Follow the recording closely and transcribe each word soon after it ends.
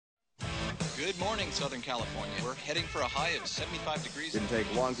Good morning, Southern California. We're heading for a high of 75 degrees. Didn't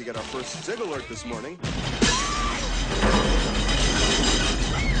take long to get our first SIG alert this morning.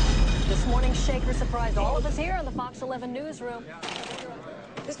 This morning's shaker surprised all of us here in the Fox 11 newsroom.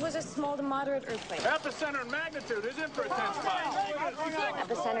 This was a small to moderate earthquake. Epicenter in magnitude is in for a 10-5.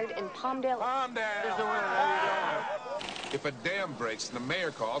 Epicentered in Palmdale. If a dam breaks and the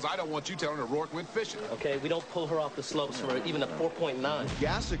mayor calls, I don't want you telling O'Rourke went fishing. Okay, we don't pull her off the slopes for even a 4.9.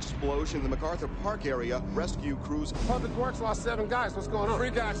 Gas explosion in the MacArthur Park area. Rescue crews. Public Works lost 7 guys. What's going on?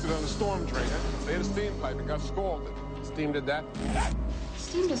 Freak accident on the storm drain. They hit a steam pipe and got scalded. Steam did that?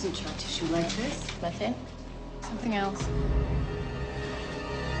 Steam doesn't chart tissue like this. Methane? Something else.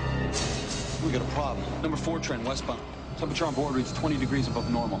 We got a problem. Number 4 trend westbound. Temperature on board reads 20 degrees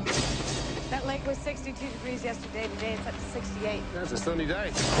above normal. That lake was 62 degrees yesterday. Today it's up to 68. That's a sunny day.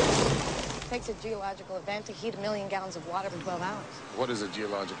 It takes a geological event to heat 1 million gallons of water for 12 hours. What is a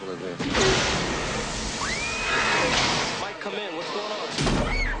geological event? Mike, come in. What's going on?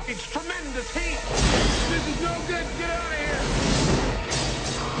 It's tremendous heat. This is no good. Get out of here.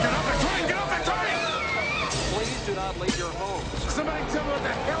 Get off the train. Get off the train. Please do not leave your homes. Somebody tell me what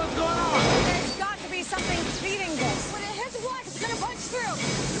the hell is going on. There's got to be something feeding this. When it hits the block, it's going to punch through.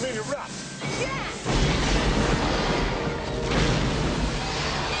 You mean you're rough? Yeah!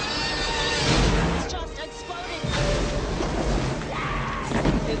 It's just exploding.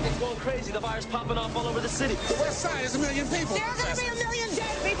 It's going crazy. The fire's popping off all over the city. The west side is 1 million people. There are going to be 1 million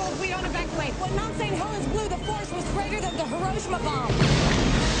dead people if we don't evacuate. When Mount St. Helens blew, the force was greater than the Hiroshima bomb.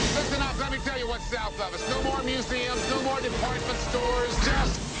 Listen up, let me tell you what's south of us. No more museums, no more department stores,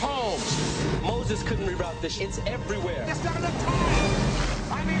 just homes. Moses couldn't reroute this. It's everywhere. Just not enough time.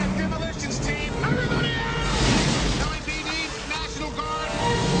 I need a demolitions team. Everybody out! LAPD, National Guard.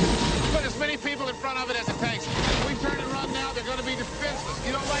 Put as many people in front of it as it takes. If we turn and run now, they're going to be defenseless.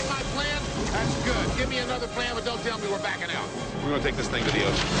 You don't like my plan? That's good. Give me another plan, but don't tell me we're backing out. We're going to take this thing to the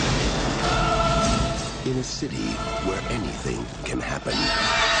ocean. In a city where anything can happen.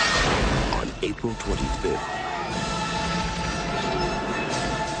 On April 25th,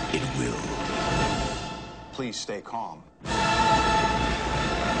 it will. Please stay calm.